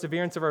designed the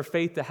perseverance of our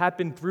faith to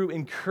happen through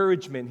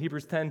encouragement,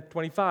 Hebrews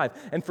 10:25,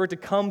 and for it to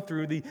come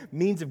through the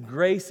means of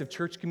grace of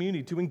church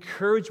community, to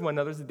encourage one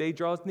another as the day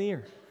draws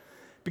near.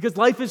 Because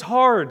life is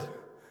hard.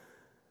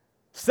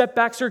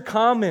 Setbacks are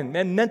common,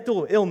 man.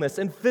 Mental illness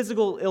and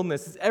physical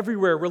illness is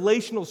everywhere.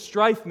 Relational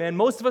strife, man.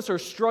 Most of us are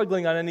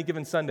struggling on any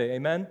given Sunday,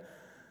 amen?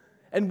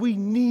 And we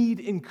need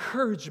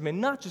encouragement,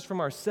 not just from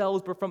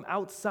ourselves, but from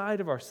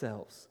outside of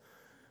ourselves.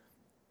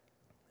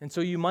 And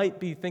so you might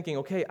be thinking,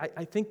 okay,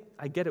 I think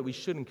I get it. We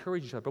should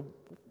encourage each other. But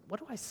what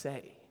do I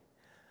say?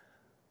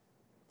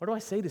 What do I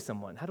say to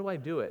someone? How do I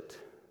do it?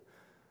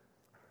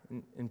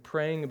 In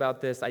praying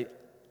about this, I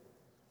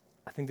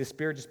think the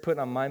Spirit just put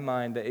on my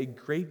mind that a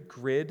great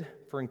grid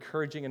for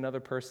encouraging another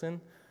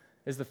person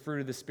is the fruit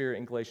of the Spirit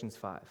in Galatians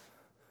 5.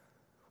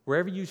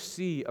 Wherever you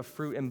see a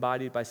fruit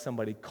embodied by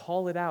somebody,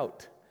 call it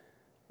out.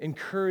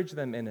 Encourage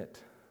them in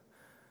it.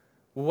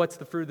 Well, what's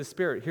the fruit of the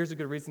Spirit? Here's a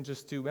good reason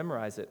just to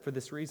memorize it for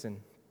this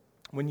reason.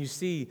 When you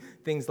see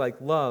things like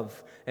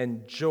love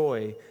and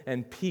joy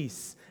and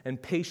peace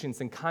and patience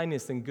and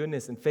kindness and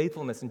goodness and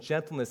faithfulness and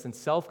gentleness and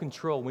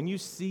self-control, when you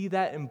see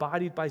that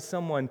embodied by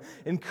someone,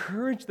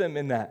 encourage them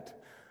in that.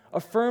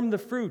 Affirm the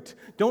fruit.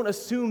 Don't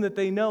assume that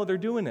they know they're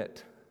doing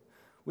it.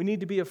 We need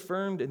to be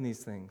affirmed in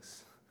these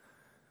things.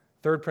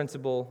 Third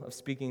principle of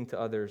speaking to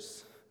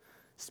others,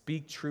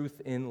 speak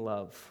truth in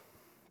love.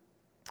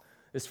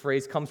 This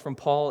phrase comes from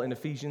Paul in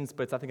Ephesians,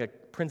 but it's, I think, a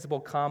principle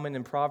common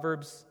in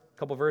Proverbs. A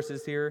couple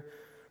verses here.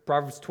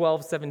 Proverbs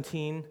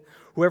 12:17.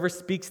 Whoever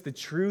speaks the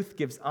truth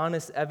gives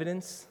honest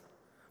evidence,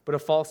 but a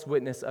false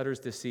witness utters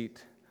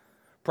deceit.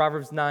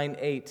 Proverbs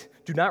 9:8.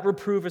 Do not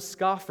reprove a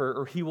scoffer,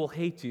 or he will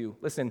hate you.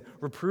 Listen,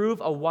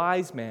 reprove a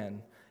wise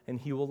man, and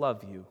he will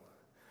love you.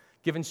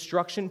 Give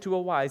instruction to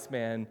a wise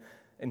man,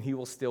 and he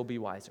will still be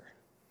wiser.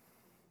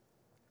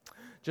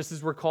 Just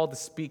as we're called to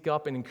speak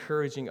up and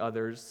encouraging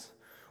others,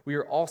 We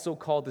are also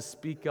called to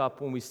speak up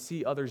when we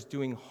see others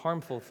doing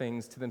harmful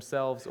things to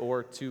themselves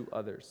or to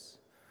others.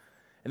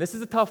 And this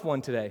is a tough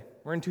one today.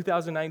 We're in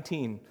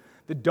 2019.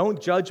 The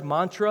don't judge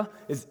mantra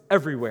is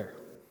everywhere.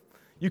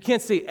 You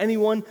can't say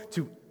anyone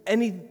to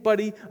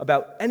anybody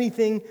about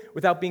anything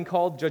without being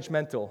called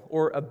judgmental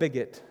or a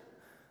bigot.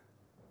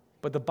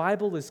 But the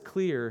Bible is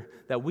clear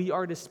that we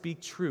are to speak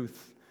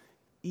truth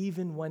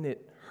even when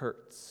it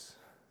hurts.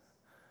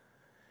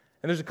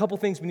 And there's a couple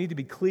things we need to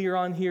be clear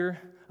on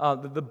here.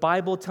 The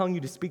Bible telling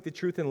you to speak the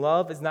truth in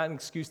love is not an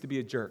excuse to be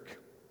a jerk.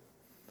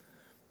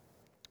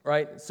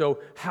 Right? So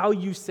how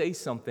you say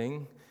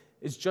something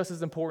is just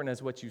as important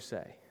as what you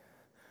say.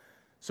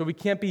 So we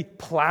can't be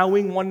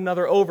plowing one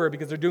another over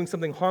because they're doing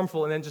something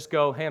harmful and then just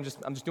go, hey, I'm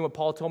just doing what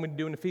Paul told me to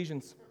do in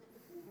Ephesians.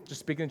 Just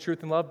speaking the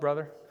truth in love,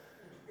 brother.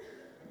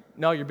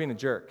 No, you're being a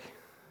jerk.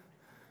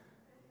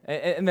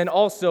 And then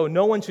also,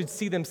 no one should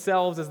see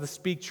themselves as the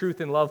speak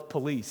truth in love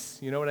police.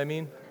 You know what I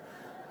mean?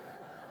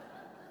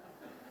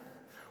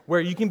 Where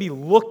you can be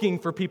looking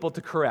for people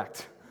to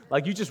correct.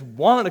 Like you just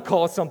want to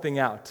call something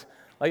out.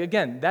 Like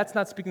again, that's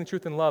not speaking the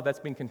truth in love, that's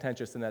being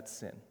contentious and that's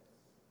sin.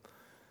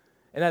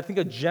 And I think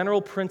a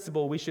general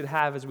principle we should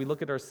have as we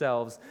look at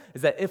ourselves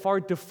is that if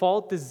our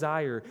default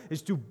desire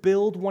is to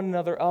build one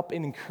another up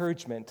in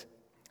encouragement,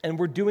 and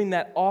we're doing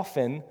that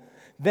often,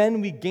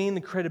 then we gain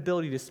the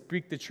credibility to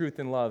speak the truth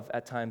in love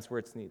at times where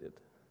it's needed.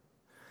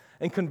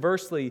 And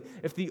conversely,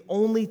 if the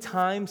only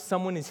time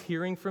someone is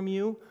hearing from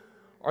you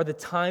are the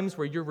times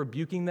where you're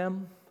rebuking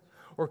them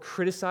or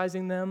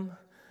criticizing them,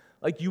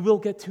 like you will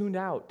get tuned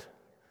out,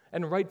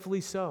 and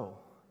rightfully so.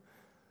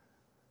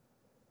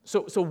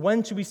 So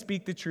when should we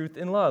speak the truth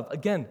in love?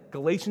 Again,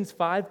 Galatians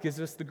 5 gives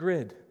us the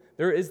grid.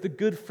 There is the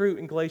good fruit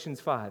in Galatians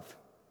 5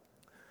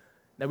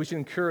 that we should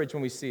encourage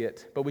when we see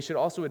it, but we should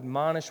also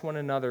admonish one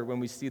another when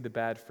we see the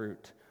bad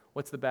fruit.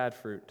 What's the bad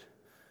fruit?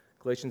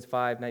 Galatians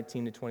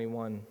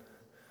 5:19-21.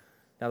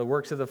 Now the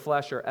works of the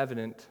flesh are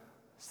evident: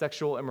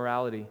 sexual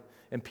immorality,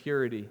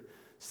 impurity,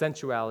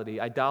 sensuality,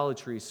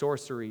 idolatry,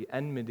 sorcery,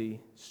 enmity,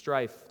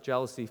 strife,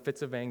 jealousy,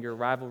 fits of anger,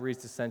 rivalries,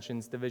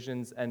 dissensions,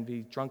 divisions,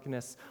 envy,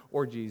 drunkenness,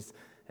 orgies,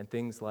 and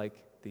things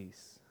like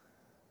these.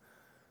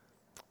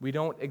 We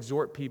don't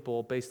exhort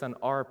people based on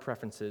our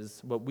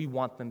preferences, what we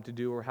want them to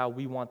do or how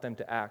we want them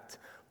to act,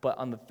 but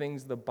on the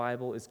things the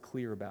Bible is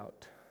clear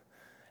about.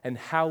 And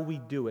how we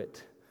do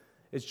it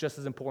is just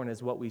as important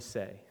as what we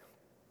say.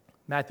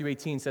 Matthew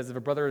 18 says, if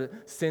a brother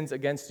sins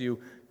against you,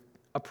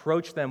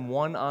 approach them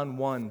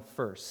one-on-one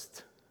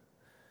first.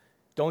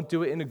 Don't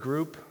do it in a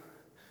group.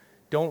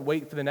 Don't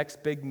wait for the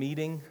next big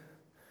meeting.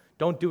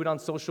 Don't do it on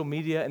social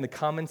media in the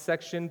comments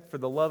section. For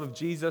the love of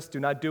Jesus,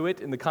 do not do it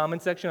in the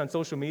comments section on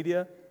social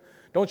media.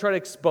 Don't try to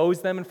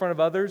expose them in front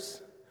of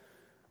others.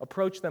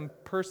 Approach them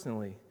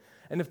personally.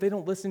 And if they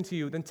don't listen to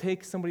you, then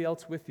take somebody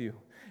else with you.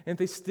 And if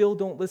they still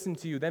don't listen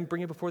to you, then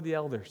bring it before the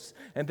elders.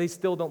 And if they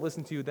still don't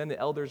listen to you, then the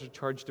elders are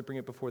charged to bring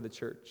it before the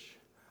church.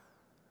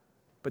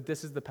 But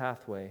this is the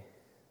pathway.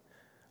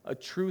 A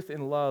truth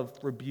in love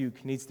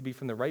rebuke needs to be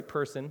from the right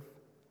person,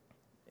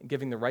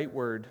 giving the right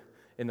word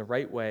in the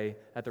right way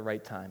at the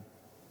right time.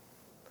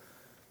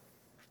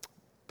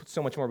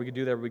 So much more we could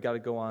do there, but we got to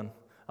go on.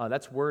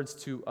 That's words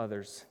to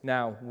others.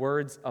 Now,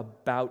 words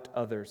about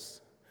others.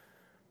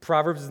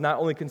 Proverbs is not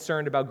only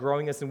concerned about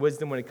growing us in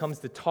wisdom when it comes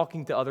to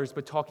talking to others,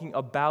 but talking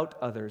about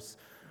others.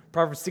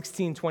 Proverbs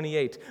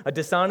 16:28, a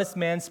dishonest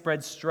man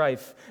spreads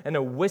strife, and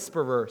a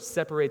whisperer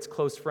separates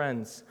close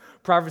friends.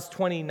 Proverbs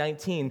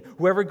 20:19,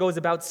 whoever goes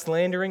about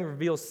slandering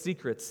reveals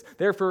secrets.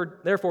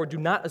 Therefore, do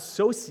not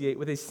associate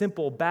with a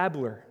simple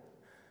babbler.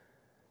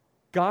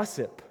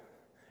 Gossip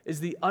is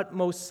the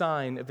utmost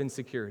sign of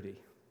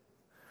insecurity.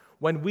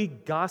 When we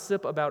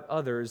gossip about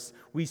others,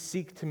 we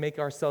seek to make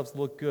ourselves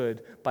look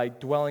good by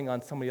dwelling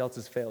on somebody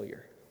else's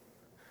failure.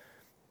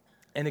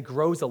 And it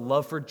grows a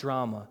love for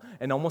drama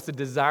and almost a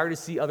desire to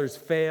see others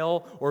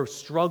fail or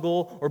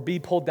struggle or be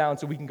pulled down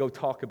so we can go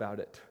talk about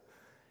it.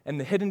 And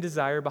the hidden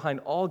desire behind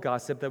all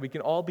gossip that we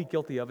can all be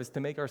guilty of is to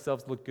make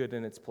ourselves look good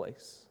in its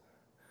place.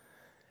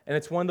 And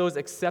it's one of those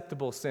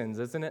acceptable sins,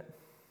 isn't it?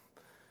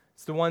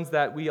 It's the ones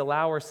that we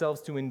allow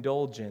ourselves to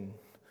indulge in,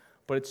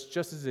 but it's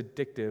just as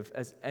addictive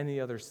as any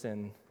other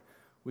sin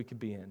we could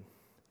be in.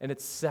 And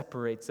it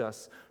separates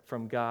us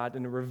from God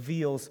and it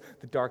reveals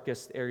the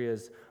darkest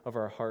areas of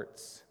our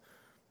hearts.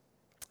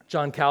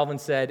 John Calvin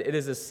said, it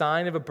is a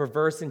sign of a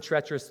perverse and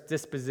treacherous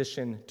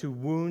disposition to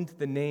wound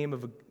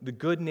the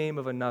good name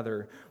of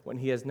another when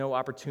he has no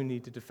opportunity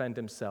to defend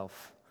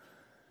himself.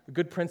 A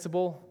good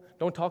principle,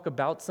 don't talk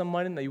about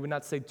someone that you would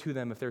not say to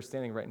them if they're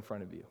standing right in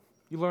front of you.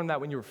 You learned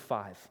that when you were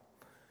 5.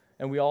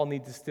 And we all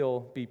need to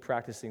still be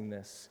practicing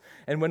this.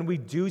 And when we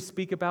do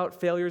speak about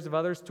failures of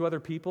others to other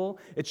people,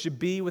 it should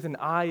be with an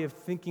eye of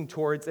thinking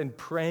towards and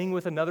praying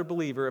with another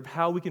believer of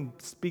how we can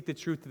speak the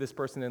truth to this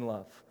person in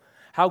love.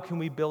 How can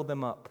we build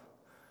them up?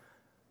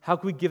 How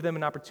can we give them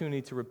an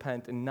opportunity to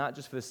repent and not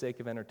just for the sake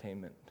of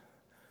entertainment?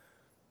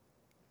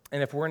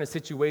 And if we're in a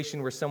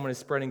situation where someone is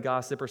spreading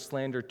gossip or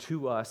slander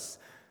to us,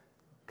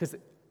 because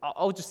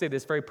I'll just say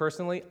this very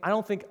personally, I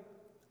don't think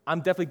I'm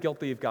definitely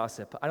guilty of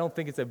gossip. I don't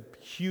think it's a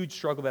huge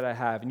struggle that I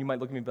have, and you might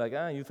look at me and be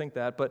like, you think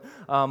that, but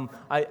I'll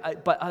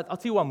tell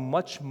you what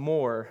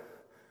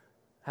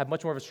have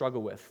much more of a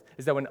struggle with,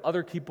 is that when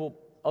other people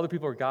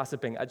are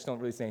gossiping, I just don't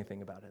really say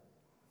anything about it.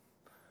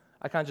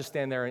 I kind of just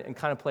stand there and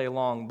kind of play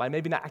along by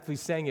maybe not actually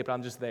saying it, but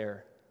I'm just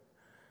there.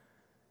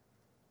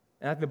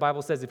 And I think the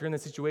Bible says if you're in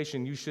this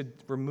situation, you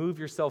should remove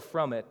yourself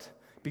from it,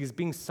 because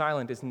being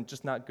silent isn't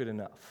just not good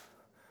enough.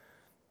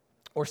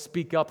 Or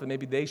speak up that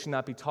maybe they should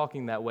not be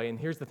talking that way. And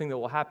here's the thing that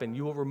will happen.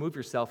 You will remove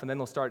yourself, and then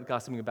they'll start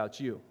gossiping about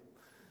you.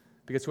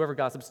 Because whoever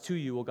gossips to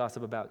you will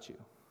gossip about you.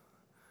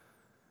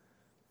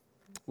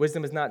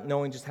 Wisdom is not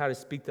knowing just how to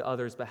speak to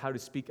others, but how to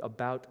speak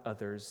about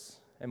others.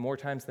 And more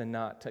times than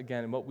not,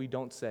 again, what we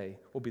don't say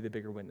will be the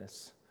bigger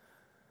witness.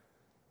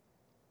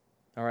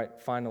 All right,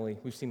 finally,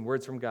 we've seen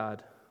words from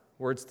God,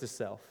 words to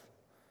self,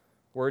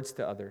 words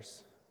to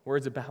others,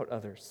 words about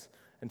others,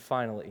 and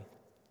finally,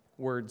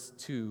 words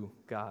to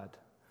God.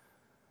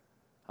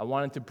 I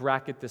wanted to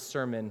bracket this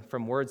sermon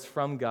from words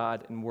from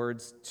God and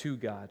words to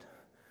God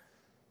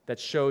that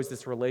shows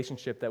this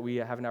relationship that we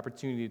have an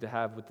opportunity to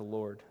have with the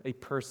Lord, a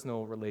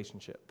personal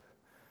relationship.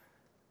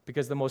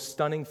 Because the most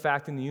stunning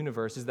fact in the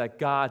universe is that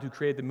God, who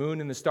created the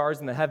moon and the stars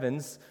in the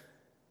heavens,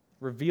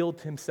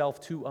 revealed himself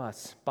to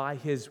us by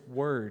his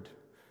word,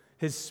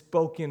 his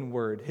spoken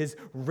word, his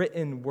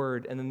written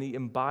word, and then the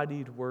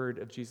embodied word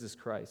of Jesus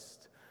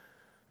Christ.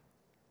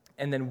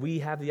 And then we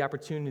have the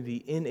opportunity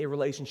in a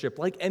relationship,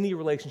 like any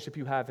relationship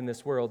you have in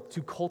this world,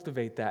 to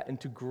cultivate that and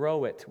to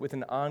grow it with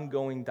an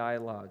ongoing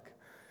dialogue.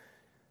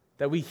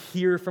 That we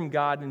hear from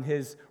God in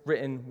his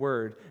written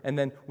word, and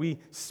then we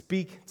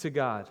speak to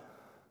God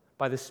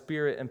by the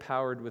Spirit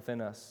empowered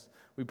within us.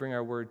 We bring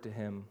our word to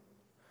him.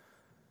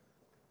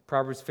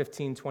 Proverbs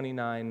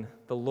 15:29,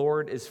 the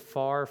Lord is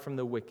far from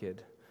the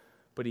wicked,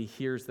 but he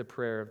hears the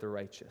prayer of the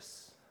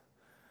righteous.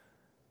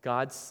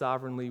 God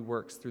sovereignly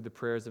works through the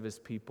prayers of his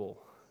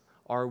people,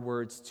 our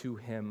words to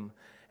him.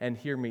 And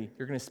hear me,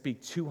 you're going to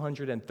speak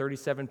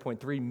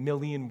 237.3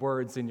 million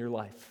words in your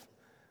life.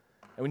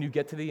 And when you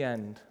get to the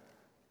end,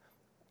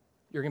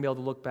 you're going to be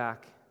able to look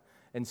back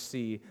and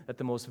see that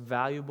the most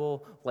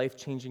valuable,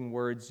 life-changing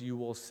words you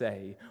will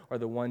say are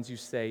the ones you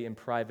say in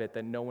private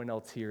that no one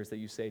else hears, that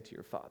you say to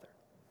your Father.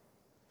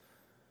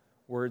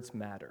 Words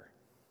matter.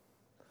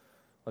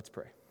 Let's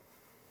pray.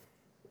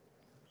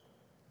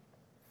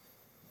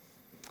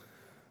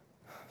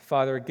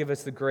 Father, give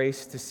us the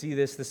grace to see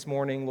this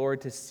morning, Lord,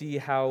 to see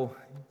how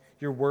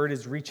your word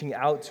is reaching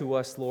out to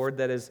us, Lord,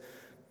 that is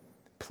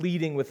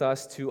pleading with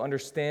us to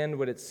understand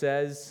what it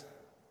says.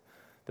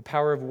 The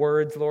power of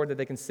words, Lord, that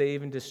they can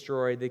save and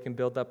destroy, they can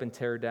build up and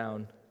tear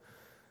down.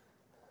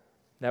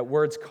 That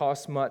words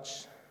cost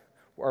much,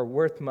 are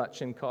worth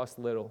much, and cost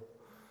little.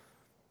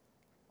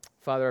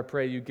 Father, I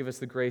pray you give us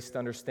the grace to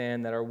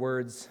understand that our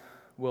words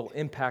will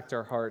impact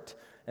our heart,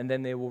 and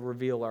then they will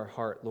reveal our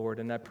heart, Lord.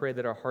 And I pray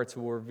that our hearts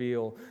will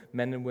reveal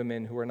men and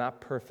women who are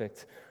not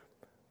perfect,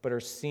 but are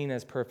seen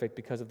as perfect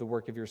because of the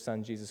work of your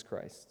Son, Jesus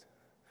Christ.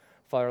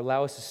 Father,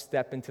 allow us to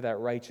step into that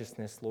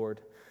righteousness,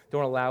 Lord.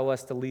 Don't allow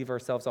us to leave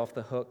ourselves off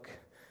the hook.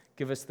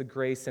 Give us the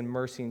grace and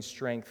mercy and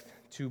strength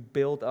to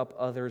build up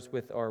others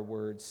with our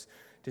words,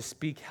 to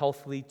speak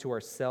healthily to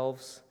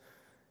ourselves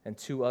and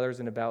to others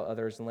and about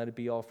others, and let it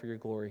be all for your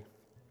glory.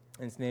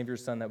 In the name of your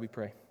Son that we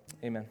pray.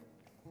 Amen.